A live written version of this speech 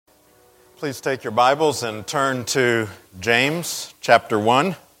Please take your Bibles and turn to James chapter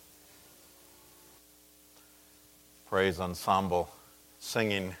 1. Praise ensemble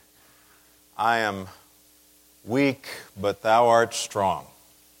singing, I am weak, but thou art strong.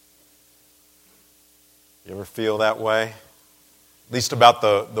 You ever feel that way? At least about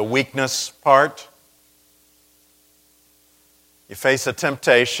the weakness part. You face a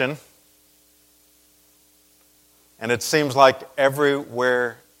temptation, and it seems like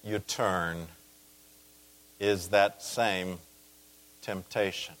everywhere you turn is that same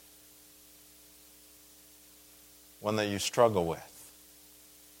temptation. One that you struggle with.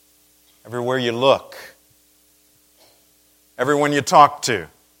 Everywhere you look. Everyone you talk to.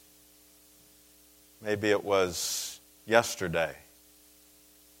 Maybe it was yesterday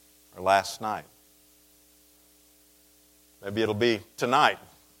or last night. Maybe it'll be tonight,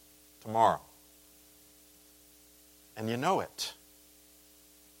 tomorrow. And you know it.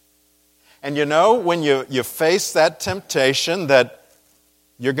 And you know when you face that temptation that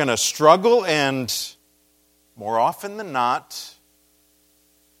you're going to struggle, and more often than not,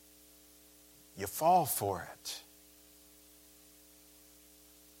 you fall for it.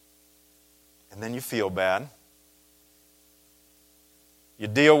 And then you feel bad. You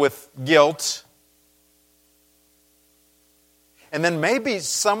deal with guilt. And then maybe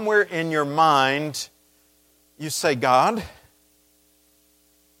somewhere in your mind, you say, God,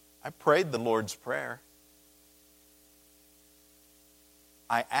 I prayed the Lord's Prayer.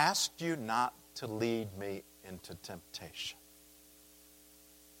 I asked you not to lead me into temptation.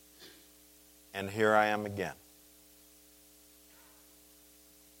 And here I am again.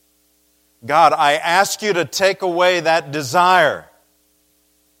 God, I ask you to take away that desire.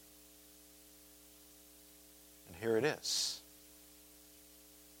 And here it is.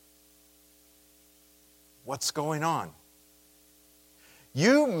 What's going on?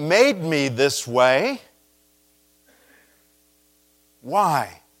 You made me this way.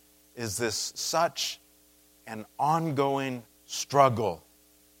 Why is this such an ongoing struggle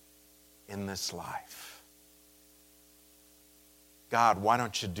in this life? God, why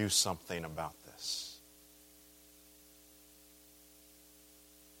don't you do something about this?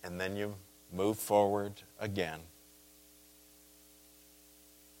 And then you move forward again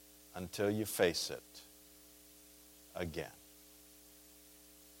until you face it again.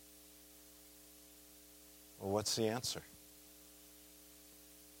 Well, what's the answer?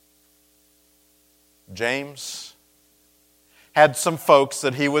 James had some folks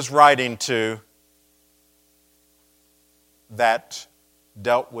that he was writing to that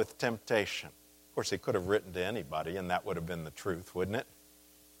dealt with temptation. Of course, he could have written to anybody, and that would have been the truth, wouldn't it?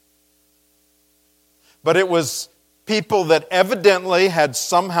 But it was people that evidently had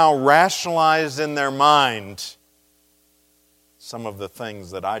somehow rationalized in their mind some of the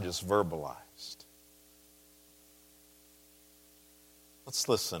things that I just verbalized. Let's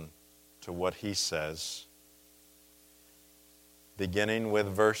listen to what he says. Beginning with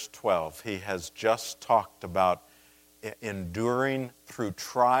verse 12. He has just talked about enduring through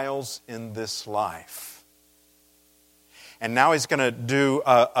trials in this life. And now he's going to do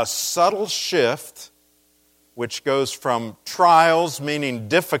a subtle shift, which goes from trials, meaning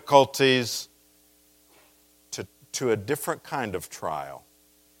difficulties, to a different kind of trial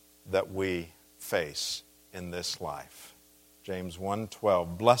that we face in this life. James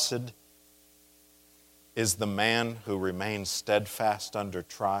 1:12, blessed is the man who remains steadfast under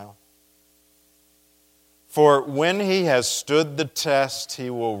trial. For when he has stood the test,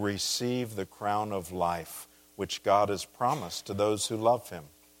 he will receive the crown of life, which God has promised to those who love him.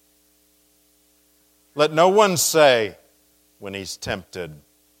 Let no one say when he's tempted,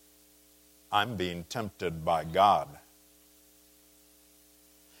 I'm being tempted by God.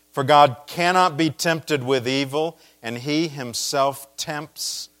 For God cannot be tempted with evil, and he himself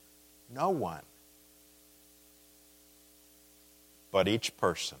tempts no one. But each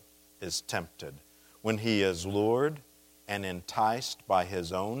person is tempted when he is lured and enticed by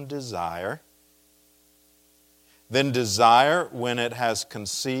his own desire. Then desire, when it has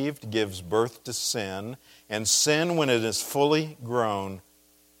conceived, gives birth to sin, and sin, when it is fully grown,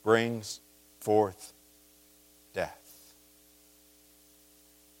 brings forth death.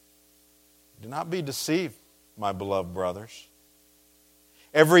 Do not be deceived, my beloved brothers.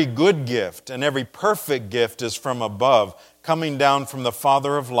 Every good gift and every perfect gift is from above, coming down from the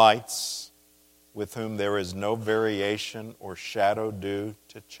Father of lights, with whom there is no variation or shadow due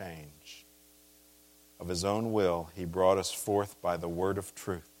to change. Of his own will, he brought us forth by the word of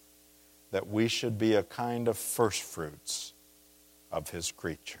truth, that we should be a kind of firstfruits of his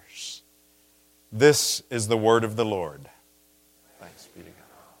creatures. This is the word of the Lord. Thanks be to God.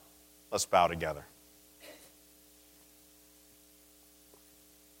 Let's bow together.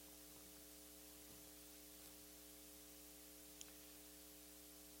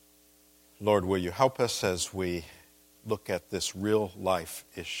 Lord, will you help us as we look at this real life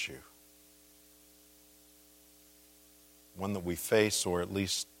issue? One that we face, or at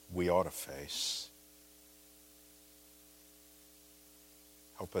least we ought to face.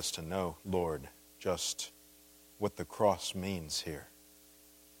 Help us to know, Lord, just what the cross means here.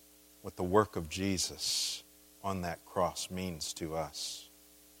 What the work of Jesus on that cross means to us.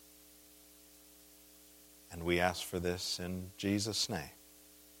 And we ask for this in Jesus' name.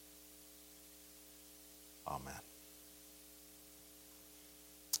 Amen.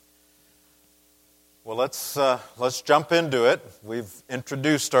 Well, let's jump into it. We've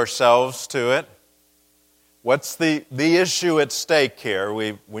introduced ourselves to it. What's the issue at stake here?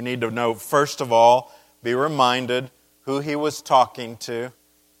 We need to know, first of all, be reminded who he was talking to.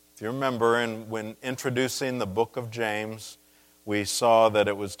 If you remember, when introducing the book of James, we saw that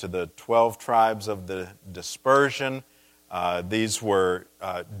it was to the 12 tribes of the dispersion. These were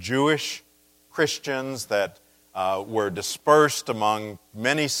Jewish Christians that were dispersed among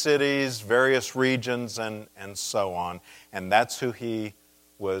many cities, various regions, and so on. And that's who he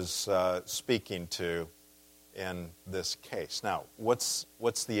was speaking to in this case. Now, what's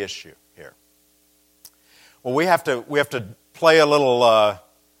the issue here? Well, we have to play a little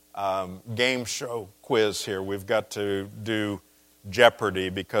game show quiz here. We've got to do Jeopardy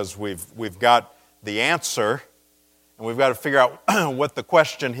because we've got the answer, and we've got to figure out what the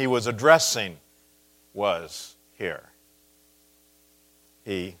question he was addressing was here.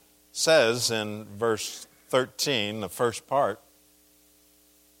 He says in verse 13, the first part,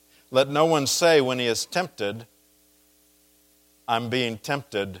 "Let no one say when he is tempted, I'm being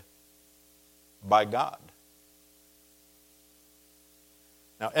tempted by God."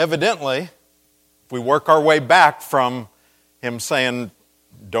 Now, evidently, if we work our way back from him saying,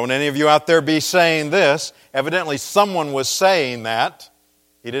 "Don't any of you out there be saying this," evidently someone was saying that.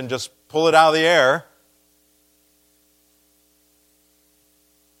 He didn't just pull it out of the air.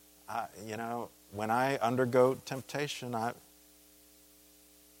 When I undergo temptation,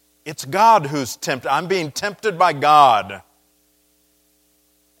 it's God who's tempted. I'm being tempted by God.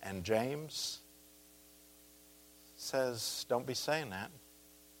 And James says, don't be saying that.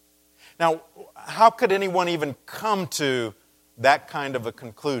 Now, how could anyone even come to that kind of a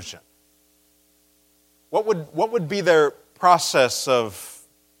conclusion? What would be their process of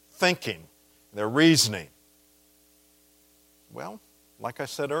thinking, their reasoning? Well, like I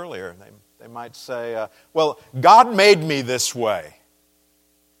said earlier, they might say, well, God made me this way.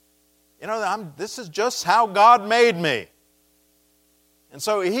 This is just how God made me. And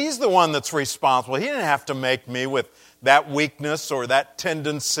so He's the one that's responsible. He didn't have to make me with that weakness or that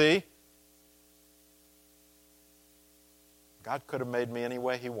tendency. God could have made me any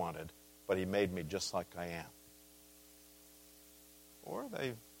way He wanted, but He made me just like I am. Or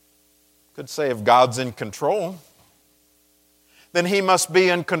they could say, if God's in control, then He must be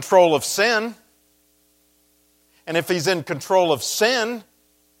in control of sin. And if He's in control of sin,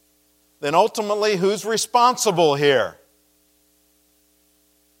 then ultimately who's responsible here?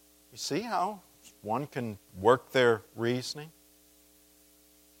 You see how one can work their reasoning?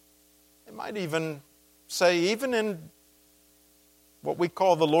 They might even say, even in what we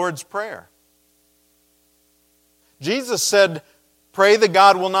call the Lord's Prayer, Jesus said, pray that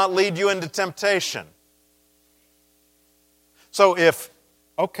God will not lead you into temptation. So if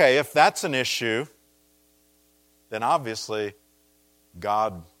that's an issue, then obviously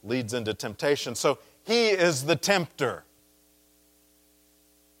God leads into temptation. So He is the tempter.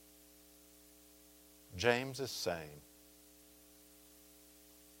 James is saying,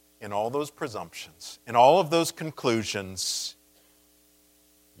 in all those presumptions, in all of those conclusions,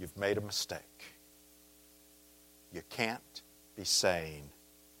 you've made a mistake. You can't be saying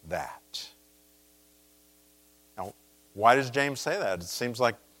that. Now, why does James say that? It seems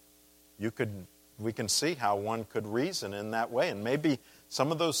like we can see how one could reason in that way. And maybe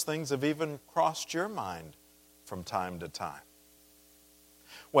some of those things have even crossed your mind from time to time.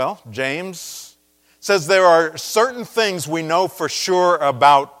 Well, James says there are certain things we know for sure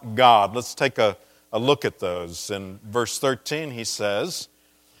about God. Let's take a look at those. In verse 13 he says,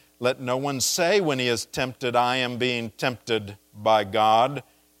 let no one say when he is tempted, I am being tempted by God.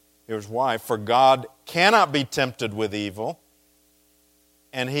 Here's why. For God cannot be tempted with evil,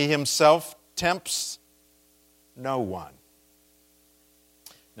 and He Himself tempts no one.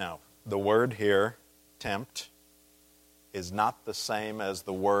 Now, the word here, tempt, is not the same as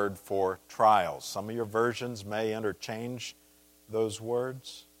the word for trials. Some of your versions may interchange those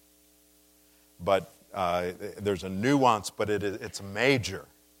words. but there's a nuance, but it's major.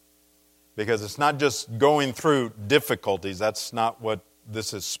 Because it's not just going through difficulties. That's not what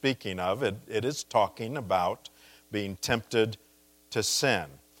this is speaking of. It is talking about being tempted to sin.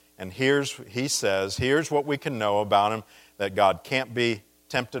 And he says, here's what we can know about him, that God can't be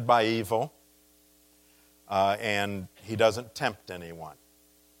tempted by evil, and he doesn't tempt anyone.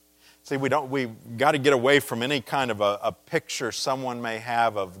 See, we got to get away from any kind of a picture someone may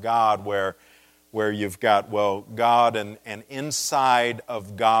have of God where you've got, well, God, and inside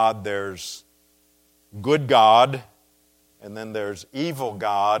of God there's good God, and then there's evil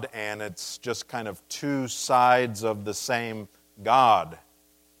God, and it's just kind of two sides of the same God.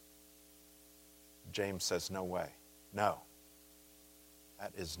 James says, no way. No.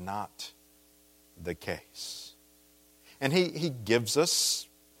 That is not the case. And he gives us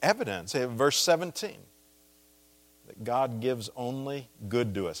evidence. Verse 17. That God gives only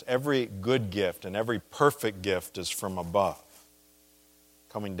good to us. Every good gift and every perfect gift is from above,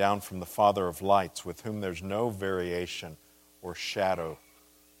 coming down from the Father of lights, with whom there's no variation or shadow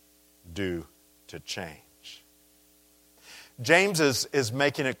due to change. James is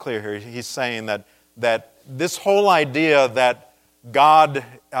making it clear here. He's saying that this whole idea that God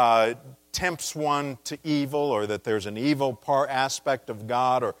tempts one to evil, or that there's an evil aspect of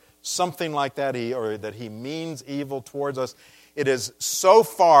God, or something like that, or that he means evil towards us, it is so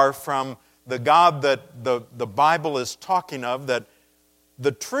far from the God that the Bible is talking of, that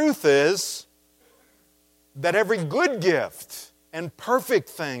the truth is that every good gift and perfect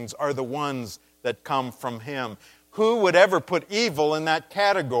things are the ones that come from him. Who would ever put evil in that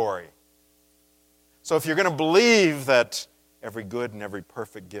category? So if you're going to believe that every good and every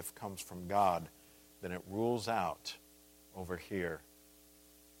perfect gift comes from God, then it rules out over here.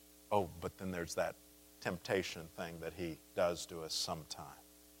 Oh, but then there's that temptation thing that he does to us sometime.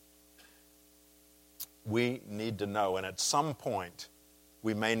 We need to know, and at some point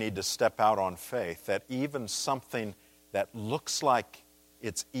we may need to step out on faith, that even something that looks like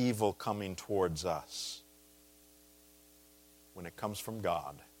it's evil coming towards us, when it comes from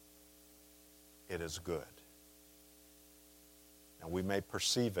God, it is good. Now, we may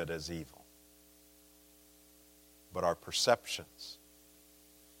perceive it as evil, but our perceptions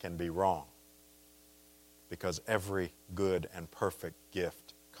can be wrong, because every good and perfect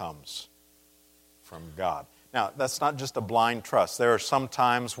gift comes from God. Now, that's not just a blind trust. There are some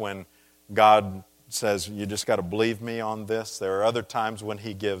times when God says, you just got to believe me on this. There are other times when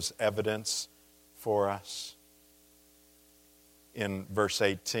he gives evidence for us. In verse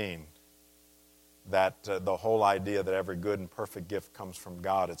 18, that the whole idea that every good and perfect gift comes from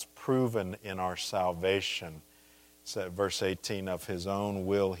God, it's proven in our salvation. So verse 18, of his own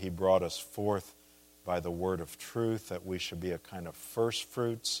will he brought us forth by the word of truth, that we should be a kind of first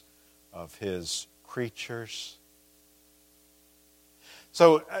fruits of his creatures.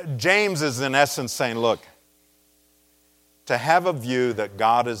 So James is in essence saying, look, to have a view that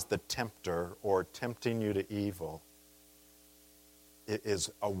God is the tempter or tempting you to evil, it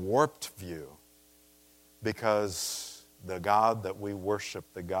is a warped view, because the God that we worship,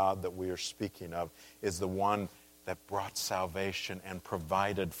 the God that we are speaking of, is the one that brought salvation and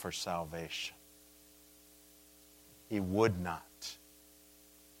provided for salvation. He would not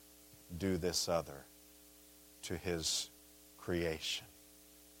do this other to his creation.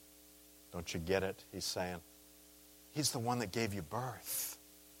 Don't you get it? He's saying, he's the one that gave you birth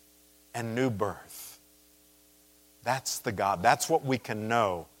and new birth. That's the God. That's what we can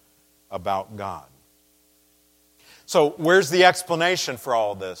know about God. So where's the explanation for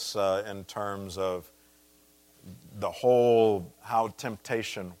all this in terms of the whole how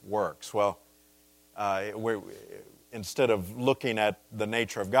temptation works? Well, instead of looking at the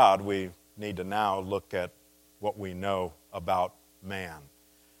nature of God, we need to now look at what we know about man.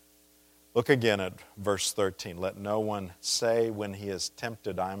 Look again at verse 13. Let no one say when he is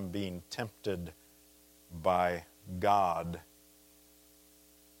tempted, I'm being tempted by God.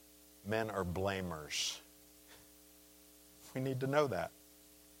 Men are blamers. We need to know that.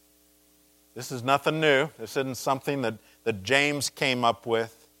 This is nothing new. This isn't something that James came up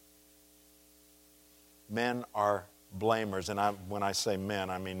with. Men are blamers. And when I say men,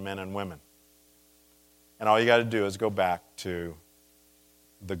 I mean men and women. And all you got to do is go back to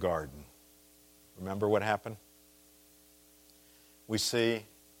the garden. Remember what happened? We see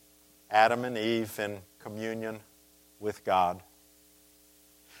Adam and Eve in communion with God.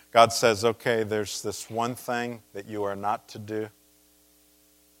 God says, okay, there's this one thing that you are not to do.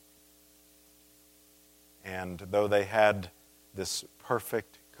 And though they had this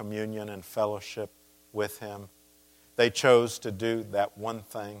perfect communion and fellowship with him, they chose to do that one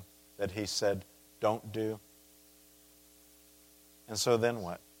thing that he said don't do. And so then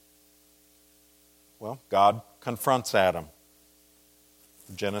what? Well, God confronts Adam.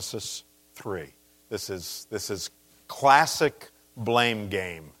 Genesis 3. This is classic blame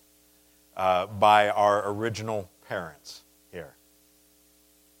game by our original parents here.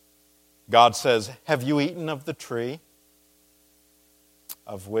 God says, "Have you eaten of the tree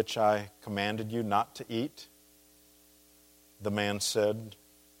of which I commanded you not to eat?" The man said,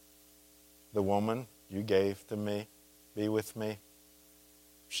 "The woman you gave to me, be with me.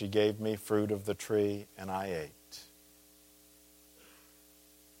 She gave me fruit of the tree, and I ate."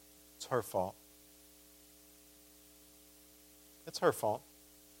 It's her fault. It's her fault.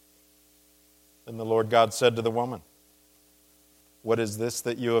 Then the Lord God said to the woman, "What is this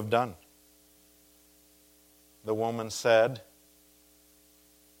that you have done?" The woman said,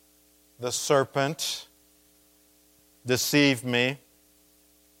 "The serpent deceived me,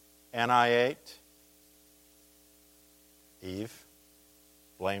 and I ate." Eve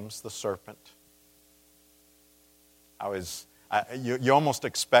blames the serpent. You almost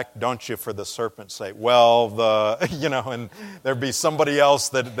expect, don't you, for the serpent to say, well, and there'd be somebody else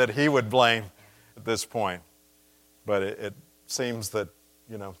that he would blame at this point. But it seems that,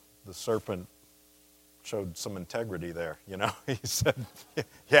 the serpent showed some integrity there, He said,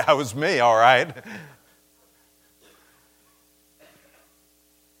 yeah, it was me, all right.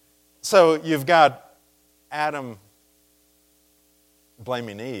 So you've got Adam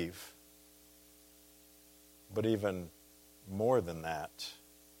blaming Eve, but even more than that,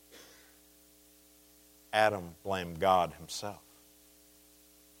 Adam blamed God himself.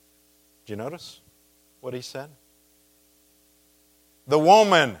 Do you notice what he said? The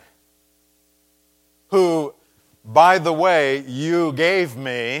woman who, by the way, you gave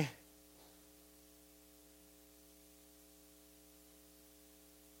me,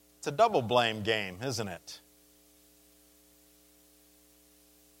 it's a double blame game, isn't it?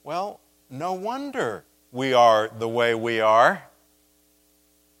 Well, no wonder we are the way we are.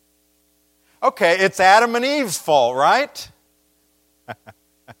 Okay, it's Adam and Eve's fault, right?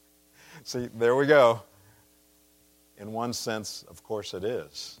 See, there we go. In one sense, of course it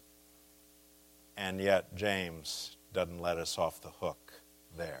is. And yet James doesn't let us off the hook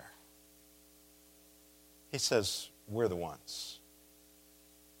there. He says, we're the ones.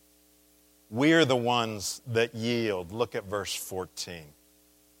 We're the ones that yield. Look at verse 14.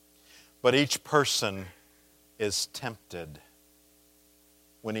 But each person is tempted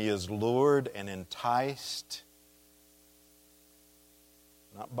when he is lured and enticed,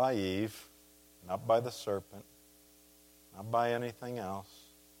 not by Eve, not by the serpent, not by anything else,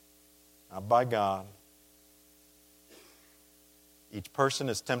 not by God. Each person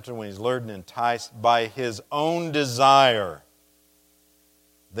is tempted when he's lured and enticed by his own desire.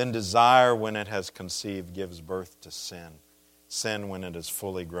 Then desire, when it has conceived, gives birth to sin. Sin, when it is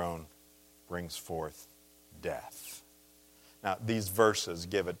fully grown, brings forth death. Now, these verses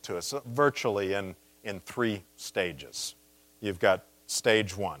give it to us virtually in three stages. You've got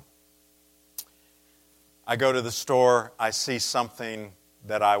stage one. I go to the store, I see something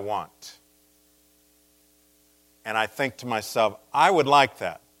that I want. And I think to myself, I would like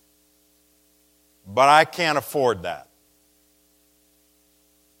that, but I can't afford that.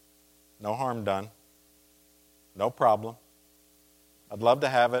 No harm done. No problem. I'd love to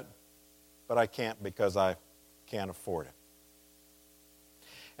have it, but I can't because I can't afford it.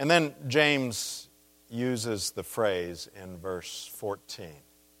 And then James uses the phrase in verse 14.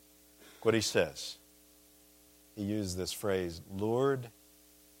 Look what he says. He used this phrase, lured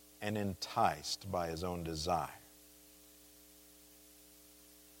and enticed by his own desire.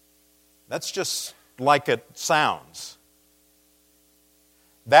 That's just like it sounds.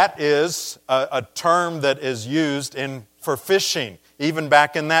 That is a term that is used for fishing, even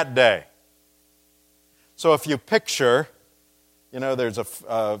back in that day. So if you picture, there's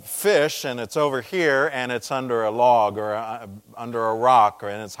a fish and it's over here and it's under a log or under a rock or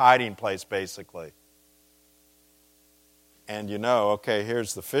in its hiding place, basically. And okay,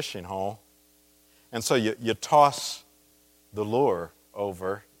 here's the fishing hole. And so you toss the lure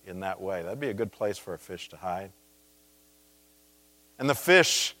over in that way. That'd be a good place for a fish to hide. And the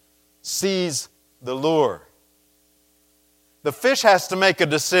fish sees the lure. The fish has to make a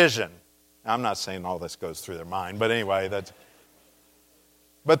decision. Now, I'm not saying all this goes through their mind, but anyway,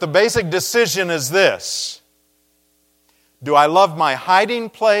 but the basic decision is this. Do I love my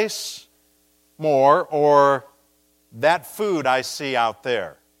hiding place more, or that food I see out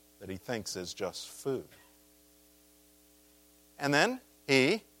there that he thinks is just food? And then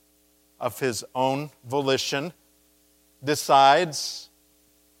he, of his own volition, decides,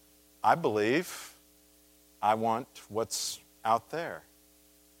 I believe I want what's out there.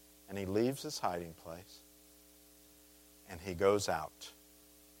 And he leaves his hiding place, and he goes out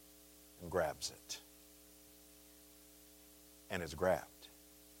and grabs it. And is grabbed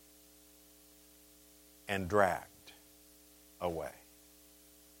and dragged away.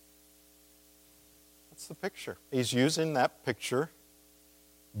 That's the picture. He's using that picture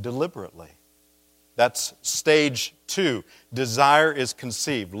deliberately. That's stage 2. Desire is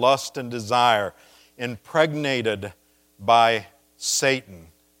conceived. Lust and desire impregnated by Satan.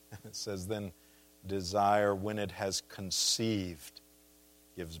 It says then desire, when it has conceived,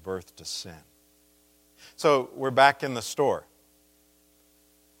 gives birth to sin. So we're back in the store.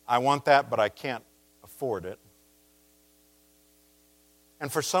 I want that, but I can't afford it.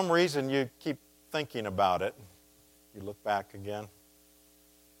 And for some reason, you keep thinking about it. You look back again.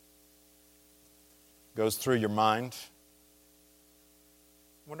 Goes through your mind.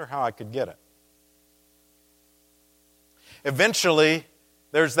 Wonder how I could get it. Eventually,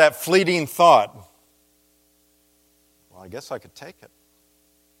 there's that fleeting thought. Well, I guess I could take it.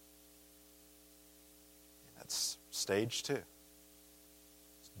 That's stage 2. It's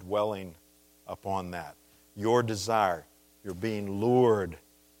dwelling upon that. Your desire. You're being lured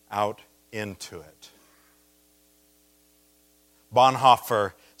out into it.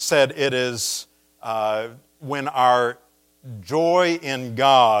 Bonhoeffer said it is when our joy in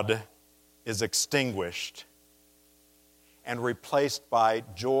God is extinguished and replaced by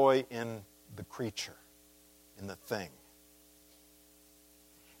joy in the creature, in the thing.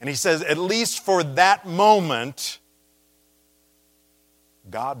 And he says, at least for that moment,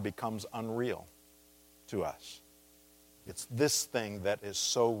 God becomes unreal to us. It's this thing that is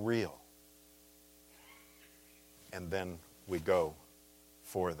so real. And then we go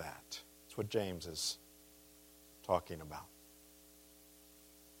for that. That's what James is talking about.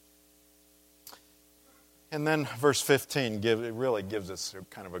 And then verse 15 really gives us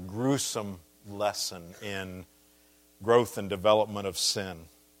kind of a gruesome lesson in growth and development of sin.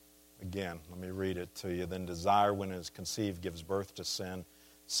 Again, let me read it to you. Then desire, when it is conceived, gives birth to sin.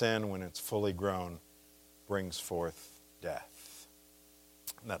 Sin, when it's fully grown, brings forth death.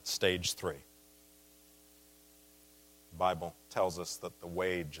 And that's stage 3. The Bible tells us that the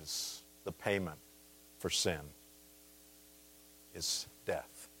wage is the payment for sin is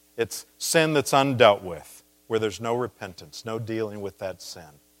death. It's sin that's undealt with, where there's no repentance, no dealing with that sin.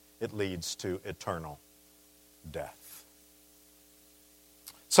 It leads to eternal death.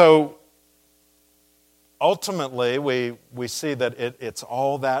 So, ultimately, we see that it's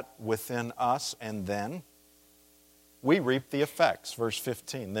all that within us, and then we reap the effects. Verse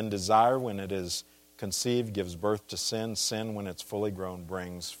 15, then desire, when it is conceived, gives birth to sin. Sin, when it's fully grown,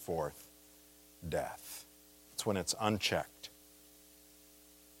 brings forth death. It's when it's unchecked,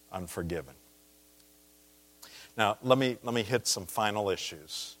 unforgiven. Now, let me hit some final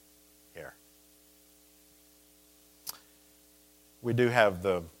issues here. We do have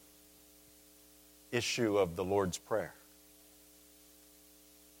the issue of the Lord's Prayer.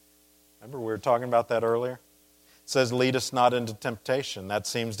 Remember we were talking about that earlier? It says, lead us not into temptation. That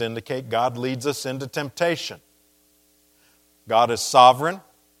seems to indicate God leads us into temptation. God is sovereign.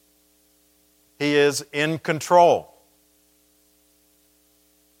 He is in control.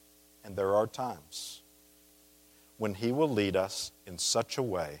 And there are times when He will lead us in such a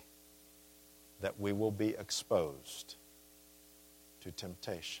way that we will be exposed to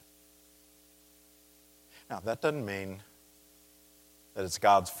temptation. Now, that doesn't mean that it's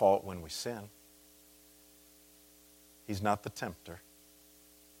God's fault when we sin. He's not the tempter.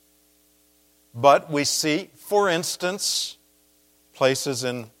 But we see, for instance, places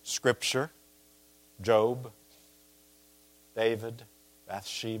in Scripture, Job, David,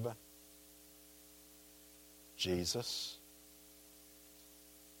 Bathsheba, Jesus.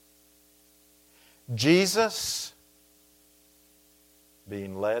 Jesus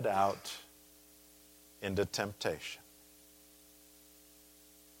being led out into temptation.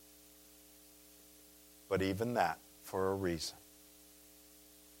 But even that for a reason.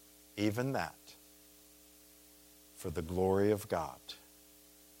 Even that for the glory of God.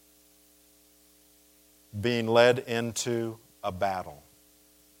 Being led into a battle.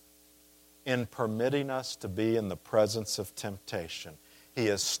 In permitting us to be in the presence of temptation. He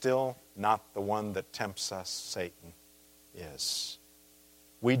is still not the one that tempts us. Satan is.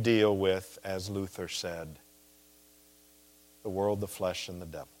 We deal with, as Luther said, the world, the flesh, and the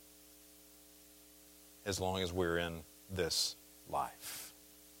devil. As long as we're in this life.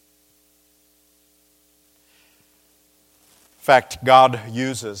 In fact, God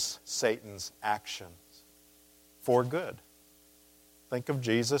uses Satan's actions for good. Think of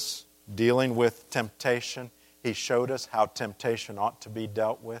Jesus dealing with temptation. He showed us how temptation ought to be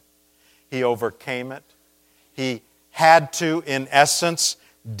dealt with. He overcame it. He had to, in essence,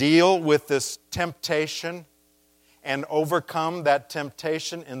 deal with this temptation and overcome that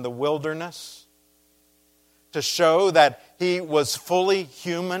temptation in the wilderness to show that He was fully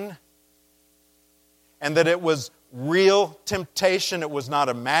human and that it was real temptation. It was not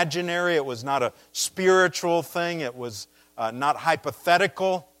imaginary. It was not a spiritual thing. It was not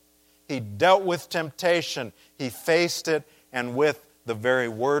hypothetical. He dealt with temptation. He faced it, and with the very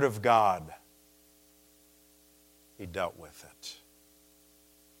Word of God, He dealt with it.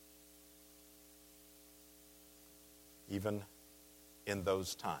 Even in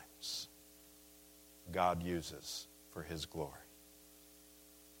those times, God uses for His glory.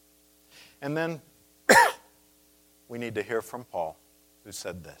 And then we need to hear from Paul, who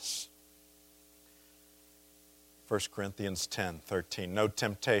said this. 1 Corinthians 10:13. No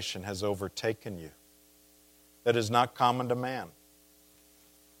temptation has overtaken you that is not common to man.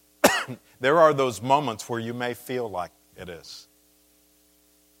 There are those moments where you may feel like it is.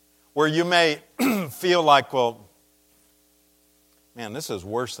 Where you may feel like, well, man, this is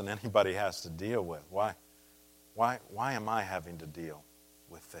worse than anybody has to deal with. Why am I having to deal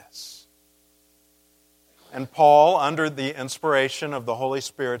with this? And Paul, under the inspiration of the Holy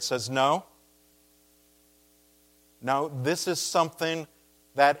Spirit, says, no, this is something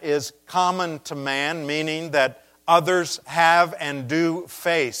that is common to man, meaning that others have and do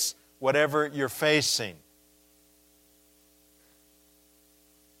face whatever you're facing.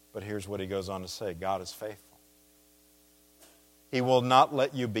 But here's what he goes on to say. God is faithful. He will not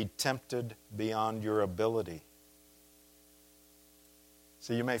let you be tempted beyond your ability.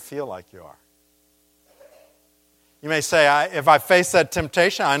 So you may feel like you are. You may say, if I face that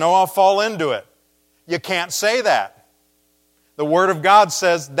temptation, I know I'll fall into it. You can't say that. The Word of God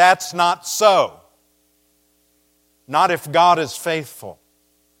says that's not so. Not if God is faithful.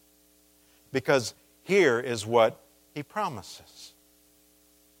 Because here is what He promises.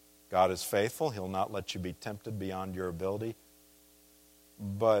 God is faithful. He'll not let you be tempted beyond your ability.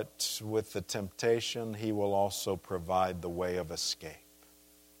 But with the temptation, He will also provide the way of escape,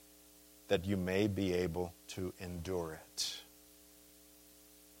 that you may be able to endure it.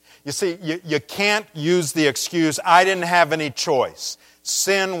 You see, you can't use the excuse, I didn't have any choice.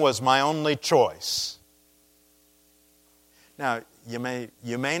 Sin was my only choice. Now, you may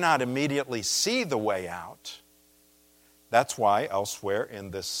not immediately see the way out. That's why elsewhere in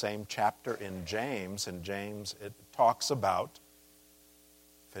this same chapter in James it talks about,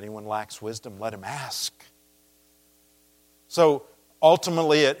 if anyone lacks wisdom, let him ask. So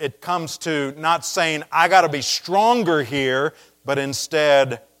ultimately it comes to not saying, I got to be stronger here, but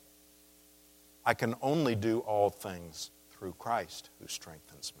instead, I can only do all things through Christ who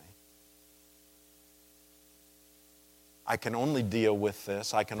strengthens me. I can only deal with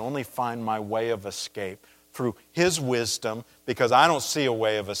this. I can only find my way of escape through His wisdom, because I don't see a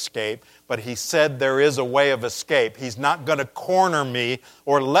way of escape, but He said there is a way of escape. He's not going to corner me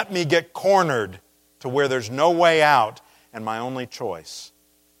or let me get cornered to where there's no way out, and my only choice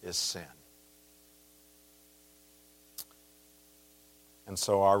is sin. And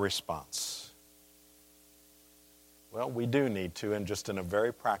so our response, well, we do need to, and just in a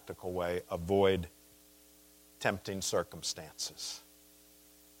very practical way, avoid tempting circumstances.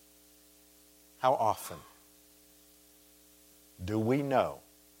 How often do we know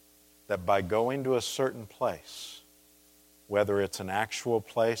that by going to a certain place, whether it's an actual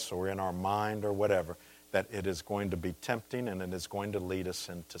place or in our mind or whatever, that it is going to be tempting and it is going to lead us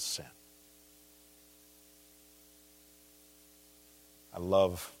into sin? I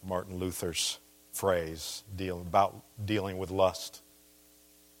love Martin Luther's phrase about dealing with lust.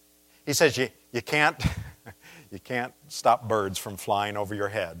 He says you can't stop birds from flying over your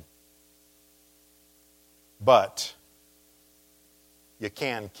head, but you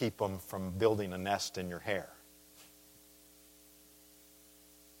can keep them from building a nest in your hair.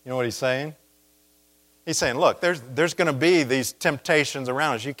 You know what he's saying? He's saying, look, there's going to be these temptations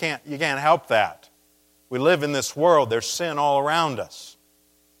around us. You can't help that. We live in this world. There's sin all around us.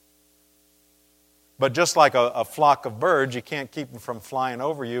 But just like a flock of birds, you can't keep them from flying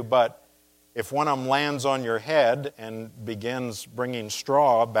over you. But if one of them lands on your head and begins bringing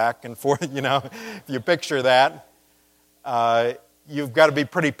straw back and forth, if you picture that, you've got to be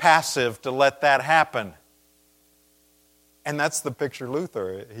pretty passive to let that happen. And that's the picture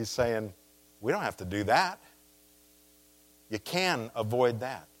Luther. He's saying, we don't have to do that. You can avoid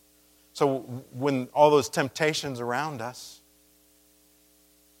that. So when all those temptations around us,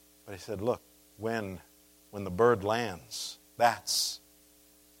 but he said, look, when the bird lands, that's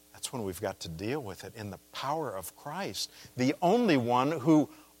that's when we've got to deal with it in the power of Christ, the only one who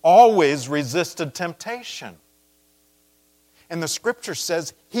always resisted temptation. And the Scripture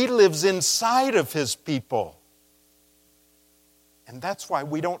says He lives inside of His people. And that's why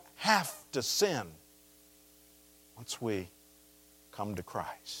we don't have to sin once we come to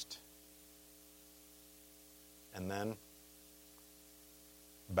Christ. And then,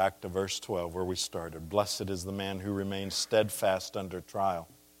 back to verse 12 where we started. Blessed is the man who remains steadfast under trial.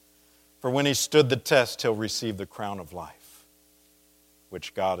 For when he stood the test, he'll receive the crown of life,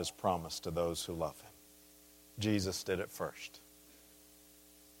 which God has promised to those who love Him. Jesus did it first.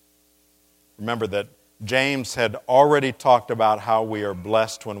 Remember that James had already talked about how we are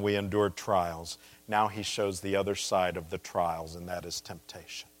blessed when we endure trials. Now he shows the other side of the trials, and that is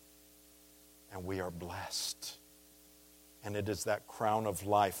temptation. And we are blessed. And it is that crown of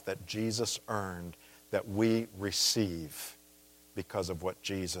life that Jesus earned that we receive because of what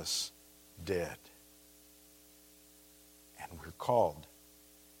Jesus did. And we're called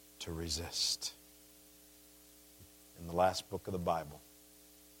to resist. In the last book of the Bible,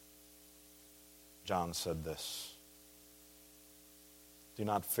 John said this: do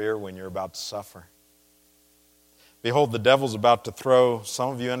not fear when you're about to suffer. Behold, the devil's about to throw some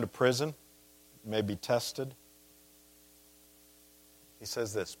of you into prison. You may be tested. He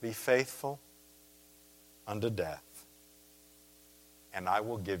says this: be faithful unto death, and I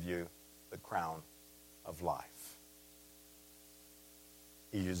will give you the crown of life.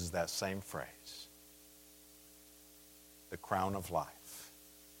 He uses that same phrase, the crown of life.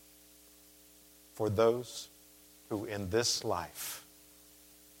 For those who in this life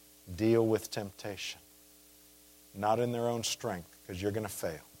deal with temptation, not in their own strength, because you're going to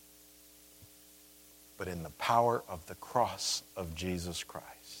fail, but in the power of the cross of Jesus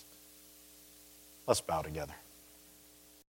Christ. Let's bow together.